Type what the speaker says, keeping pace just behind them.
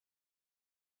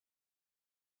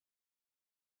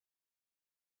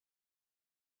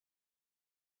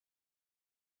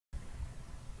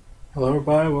Hello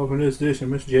everybody, welcome to this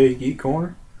edition of Mr. J's Geek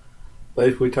Corner.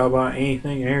 Place we talk about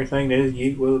anything and everything that is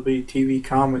geek, whether it be TV,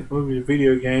 comics, movies,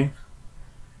 video games.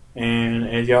 And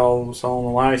as y'all saw on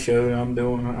the last show, I'm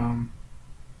going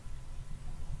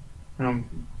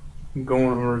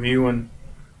reviewing,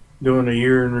 doing a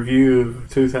year in review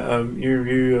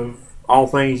of all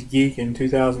things geek in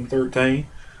 2013.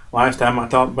 Last time I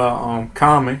talked about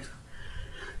comics,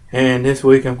 and this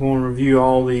week I'm going to review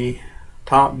all the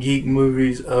top geek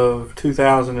movies of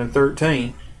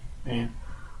 2013. And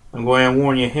I'm going to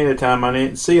warn you ahead of time, I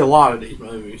didn't see a lot of these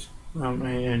movies.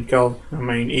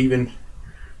 Even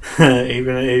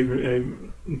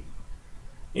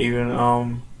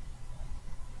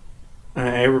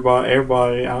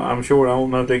everybody. I'm sure, I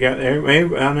don't know if they got.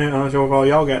 I'm sure if all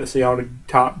y'all got to see all the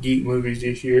top geek movies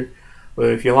this year.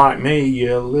 But if you're like me,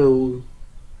 your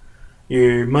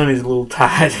money's a little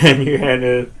tight, and you had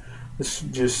to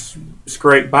just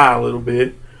scrape by a little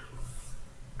bit.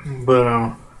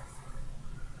 But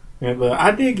but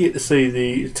I did get to see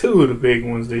the two of the big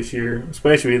ones this year,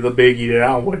 especially the biggie that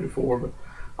I waited for. But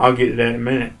I'll get to that in a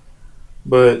minute.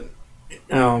 But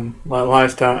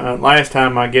last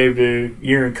time I gave the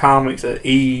year in comics a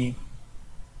E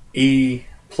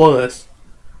plus,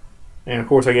 and of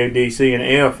course I gave DC an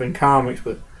F in comics.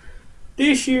 But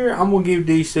this year I'm gonna give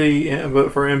DC,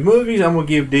 but in movies I'm gonna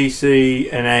give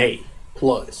DC an A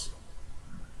plus.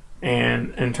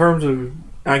 And in terms of,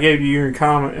 I gave the year in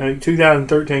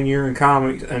 2013 year in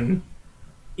comics an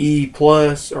E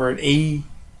plus or an E.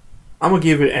 I'm gonna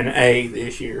give it an A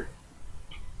this year.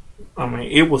 I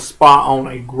mean, it was spot on,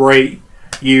 a great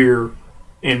year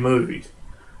in movies.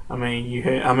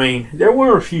 There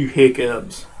were a few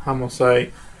hiccups, I'm gonna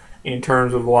say, in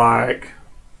terms of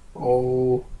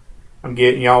I'm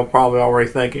getting, y'all probably already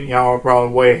thinking, y'all are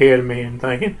probably way ahead of me and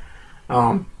thinking,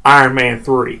 Iron Man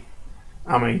 3.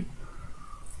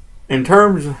 In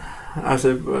terms of,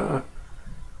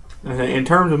 in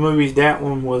terms of movies, that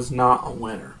one was not a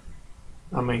winner.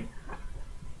 Like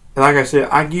I said,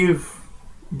 I give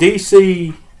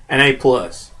DC an A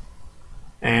plus,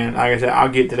 and like I said, I'll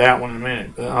get to that one in a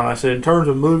minute. But I said, in terms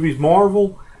of movies,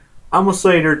 Marvel, I'm gonna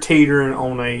say they're teetering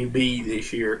on a B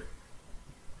this year.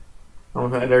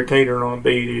 They're teetering on a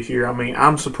B this year.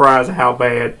 I'm surprised at how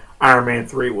bad Iron Man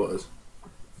 3 was.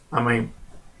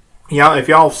 Y'all, if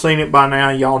y'all have seen it by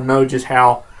now, y'all know just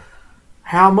how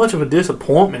much of a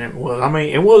disappointment it was.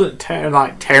 It wasn't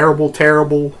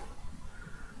terrible,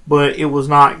 but it was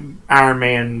not Iron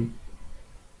Man.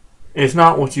 It's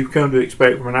not what you've come to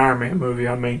expect from an Iron Man movie.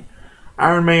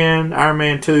 Iron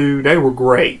Man 2, they were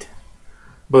great,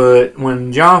 but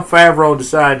when Jon Favreau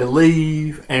decided to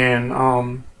leave and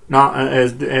not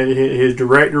as his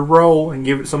director role and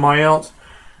give it to somebody else,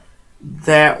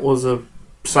 that was a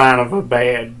sign of a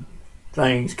bad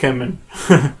things coming.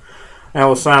 That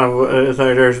was a sign of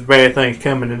there's bad things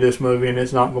coming to this movie, and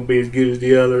it's not going to be as good as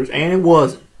the others. And it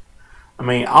wasn't.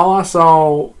 All I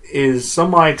saw is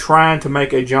somebody trying to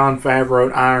make a Jon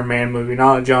Favreau Iron Man movie,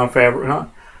 not a Jon Favreau,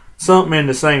 not something in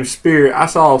the same spirit. I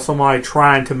saw somebody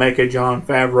trying to make a Jon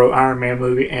Favreau Iron Man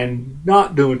movie and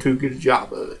not doing too good a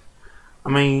job of it.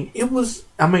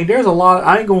 There's a lot.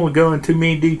 I ain't going to go into too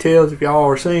many details. If y'all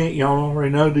are seeing it, y'all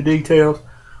already know the details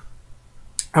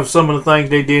of some of the things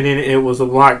they did in it. It was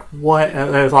like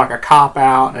there was like a cop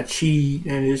out and a cheat,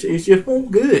 and it just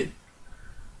wasn't good.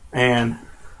 And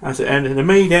I said, and to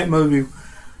me, that movie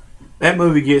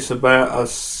gets about a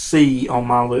C on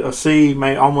my list. A C,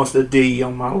 maybe almost a D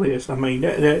on my list.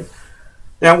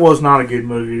 That was not a good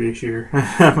movie this year.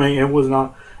 It was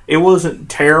not. It wasn't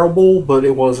terrible, but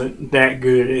it wasn't that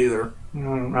good either.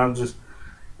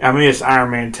 It's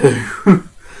Iron Man 2.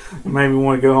 It made me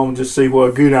want to go home and just see what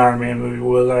a good Iron Man movie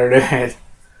was out of that.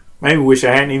 Maybe wish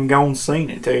I hadn't even gone and seen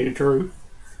it, to tell you the truth.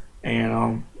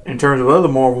 And in terms of other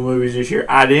Marvel movies this year,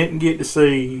 I didn't get to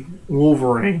see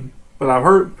Wolverine, but I've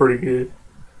heard pretty good.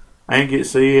 I didn't get to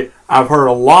see it. I've heard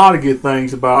a lot of good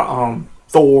things about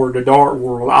Thor: The Dark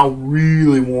World. I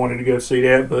really wanted to go see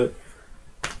that, but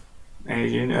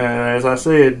as I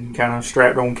said, kind of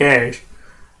strapped on cash.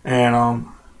 And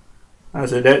I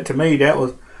said, that to me, that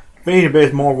was, for me, the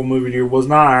best Marvel movie here was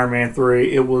not Iron Man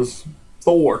 3. It was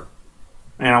Thor.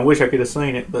 And I wish I could have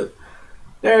seen it, but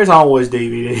there's always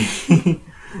DVD.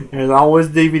 There's always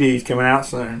DVDs coming out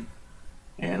soon.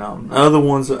 And other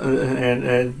ones,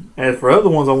 and as for other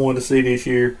ones I wanted to see this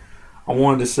year, I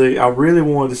really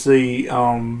wanted to see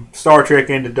Star Trek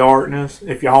Into Darkness.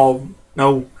 If y'all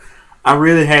know, I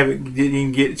really didn't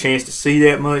even get a chance to see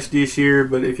that much this year,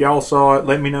 but if y'all saw it,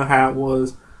 let me know how it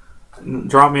was.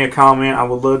 Drop me a comment. I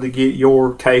would love to get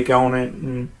your take on it.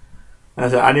 And I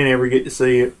didn't ever get to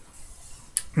see it.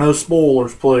 No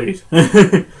spoilers, please.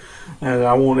 And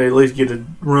I want to at least get a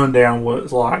rundown of what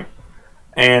it's like.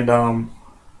 And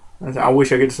I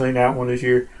wish I could have seen that one this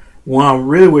year. One I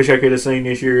really wish I could have seen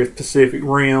this year is Pacific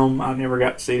Rim. I never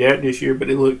got to see that this year, but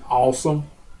it looked awesome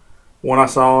when I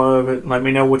saw of it. Let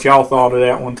me know what y'all thought of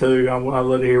that one too. I'd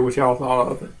love to hear what y'all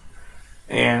thought of it.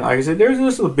 And like I said, there's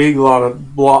just a big lot of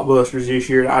blockbusters this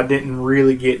year that I didn't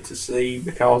really get to see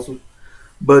because of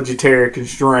budgetary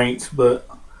constraints. But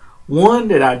one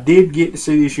that I did get to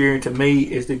see this year, and to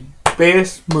me is the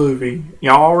best movie.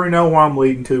 Y'all already know where I'm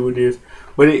leading to with this,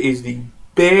 but it is the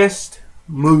best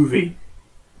movie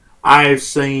I have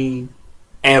seen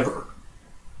ever.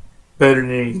 Better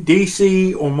than any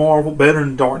DC or Marvel, better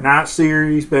than Dark Knight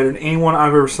series, better than anyone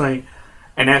I've ever seen,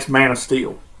 and that's Man of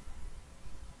Steel.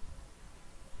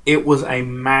 It was a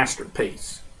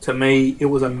masterpiece. To me, it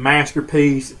was a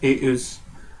masterpiece. It was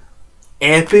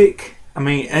epic. I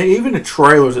mean, even the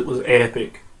trailers, it was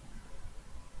epic.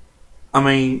 I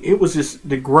mean, it was just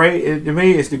to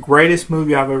me, it's the greatest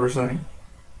movie I've ever seen.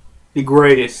 The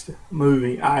greatest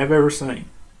movie I have ever seen.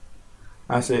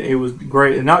 I said it was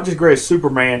great, not just great as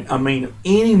Superman. I mean,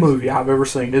 any movie I've ever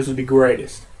seen, this was the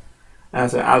greatest. And I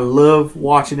said I love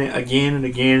watching it again and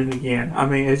again and again. I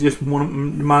mean, it's just one of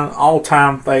my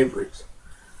all-time favorites.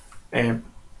 And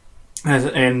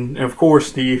of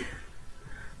course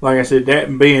like I said,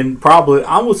 that being probably,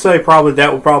 I would say probably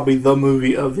that would probably be the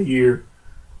movie of the year.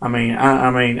 I mean,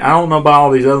 I don't know about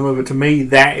all these other movies, but to me,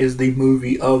 that is the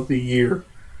movie of the year.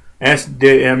 And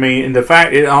the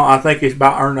fact I think it's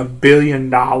about earning $1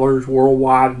 billion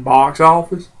worldwide in box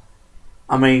office.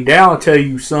 I mean, that'll tell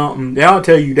you something. That'll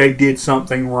tell you they did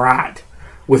something right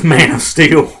with Man of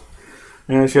Steel.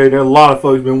 And I'll show you, there a lot of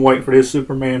folks been waiting for this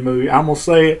Superman movie. I'm gonna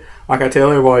say it like I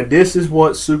tell everybody: this is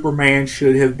what Superman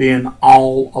should have been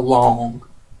all along.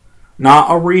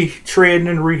 Not a retreading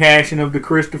and rehashing of the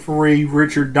Christopher Reeve,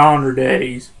 Richard Donner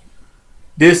days.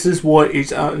 This is what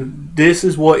it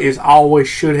always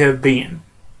should have been.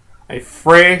 A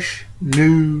fresh,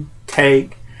 new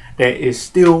take that is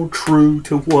still true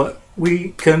to what we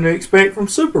can expect from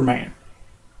Superman.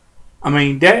 I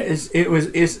mean, I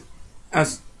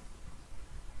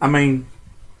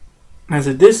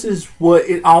said, this is what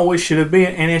it always should have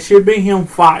been, and it should be him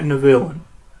fighting the villain.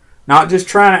 Not just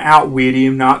trying to outwit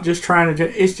him, not just trying to,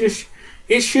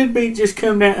 it should be just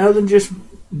come down, other than just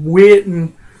wit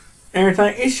and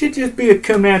everything, it should just be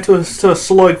come down to a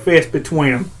slugfest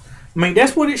between them. I mean,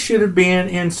 that's what it should have been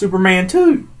in Superman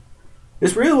 2.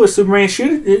 It's really what Superman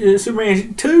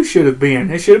 2 should have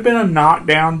been. It should have been a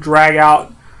knockdown,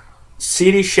 drag-out,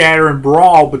 city-shattering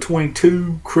brawl between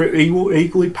two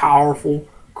equally powerful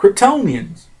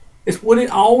Kryptonians. It's what it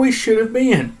always should have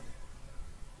been.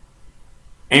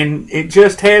 And it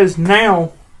just has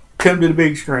now come to the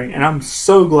big screen. And I'm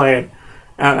so glad.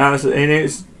 And like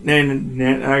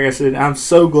I said, I'm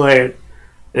so glad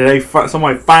that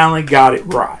somebody finally got it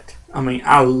right. I mean,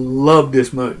 I love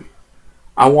this movie.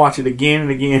 I watch it again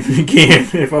and again and again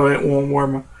if I didn't want to wear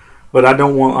my. But I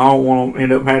don't want to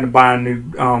end up having to buy a new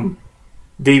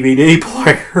DVD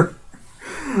player.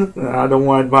 I don't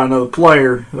want to buy another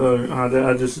player.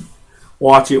 I just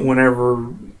watch it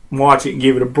and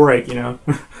give it a break, you know.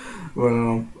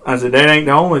 But I said that ain't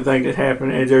the only thing that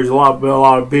happened. There's a lot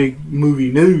of big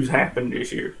movie news happened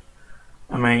this year.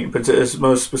 I mean, but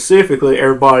most specifically,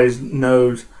 everybody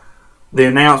knows the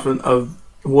announcement of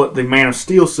what the Man of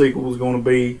Steel sequel was going to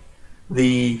be.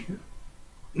 The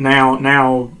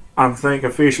now I think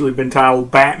officially been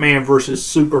titled Batman vs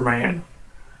Superman,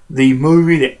 the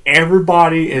movie that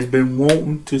everybody has been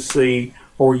wanting to see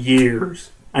for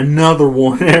years. Another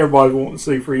one that everybody's wanting to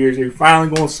see for years. You're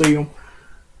finally going to see them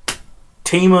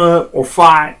team up or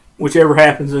fight, whichever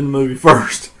happens in the movie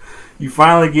first. You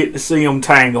finally get to see them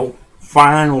tangle,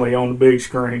 finally on the big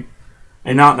screen.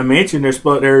 And not to mention,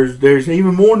 there's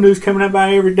even more news coming out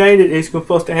by every day that it's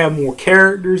supposed to have more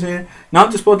characters in it. Not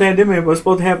just supposed to have them in it, but it's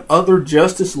supposed to have other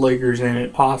Justice Leaguers in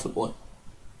it, possibly.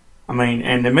 I mean,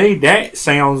 and to me, that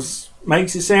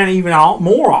makes it sound even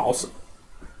more awesome.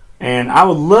 And I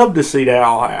would love to see that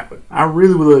all happen. I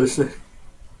really would love to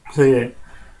see that.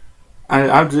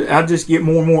 I just get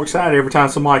more and more excited every time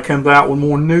somebody comes out with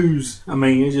more news. I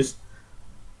mean, it just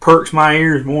perks my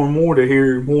ears more and more to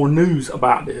hear more news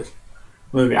about this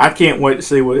movie. I can't wait to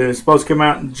see what it's supposed to come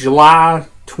out in July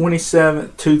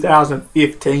 27th,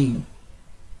 2015. And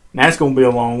that's going to be a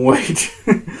long wait.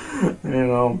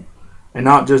 And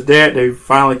not just that, they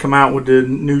finally come out with the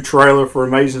new trailer for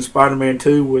Amazing Spider-Man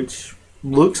 2, which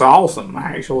looks awesome,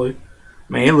 actually.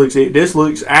 I mean, this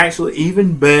looks actually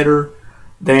even better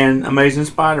than Amazing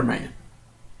Spider-Man.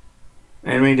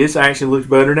 I mean, this actually looks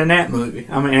better than that movie.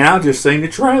 I mean, and I just seen the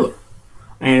trailer,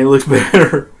 and it looks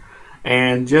better.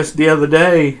 And just the other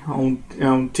day,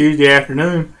 on Tuesday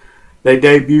afternoon, they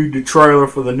debuted the trailer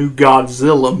for the new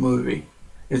Godzilla movie.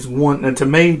 It's one, and to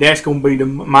me, that's going to be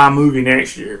my movie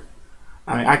next year.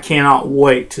 I mean, I cannot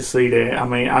wait to see that. I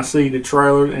mean, I see the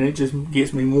trailer, and it just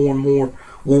gets me more and more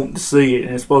wanting to see it.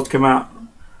 And it's supposed to come out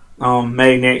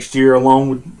May next year, along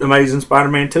with Amazing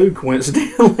Spider-Man 2,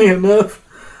 coincidentally enough.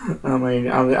 I mean,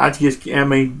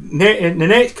 the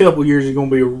next couple of years is going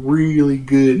to be really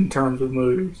good in terms of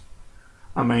movies.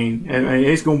 I mean,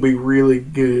 it's going to be really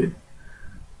good.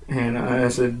 And I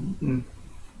said,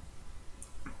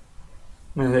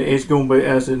 it's going to be,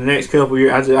 I said, the next couple of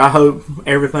years, I hope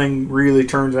everything really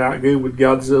turns out good with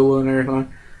Godzilla and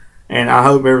everything. And I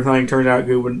hope everything turns out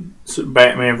good with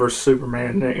Batman vs.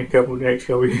 Superman in next couple of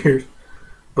years.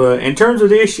 But in terms of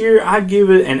this year, I'd give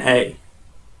it an A.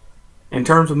 In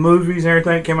terms of movies and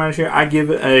everything that came out this year, I give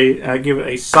it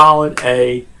a solid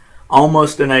A,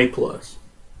 almost an A plus.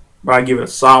 But I give it a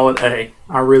solid A.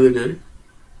 I really do.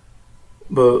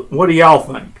 But what do y'all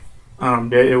think?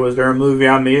 Was there a movie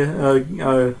I missed?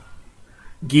 A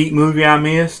geek movie I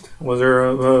missed? Was there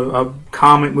a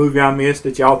comic movie I missed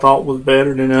that y'all thought was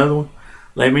better than the other one?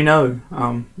 Let me know.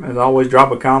 As always,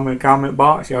 drop a comment in the comment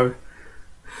box, y'all,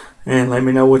 and let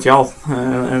me know what y'all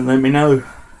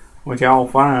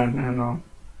find. And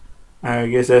I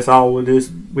guess that's all with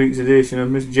this week's edition of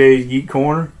Mr. J's Geek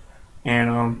Corner.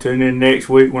 And tune in next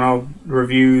week when I'll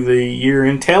review the year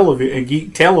in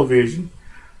geek television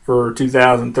for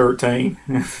 2013.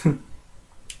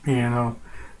 And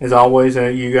as always,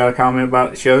 you got a comment about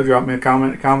the show, drop me a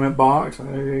comment in the comment box.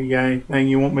 You got anything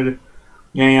you want me to,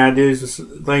 any ideas,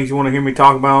 things you want to hear me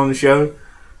talk about on the show,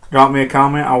 drop me a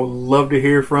comment. I would love to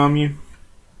hear from you.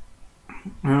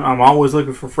 I'm always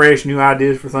looking for fresh new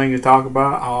ideas for things to talk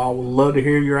about. I would love to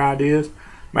hear your ideas.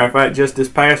 Matter of fact, just this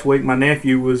past week, my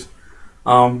nephew was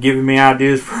giving me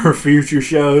ideas for a future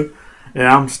show that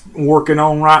I'm working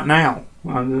on right now.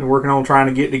 I'm working on trying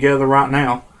to get together right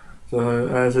now.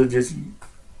 So just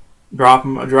drop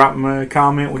them a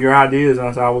comment with your ideas.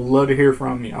 I would love to hear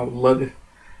from you. I would love to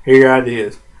hear your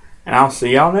ideas. And I'll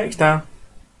see y'all next time.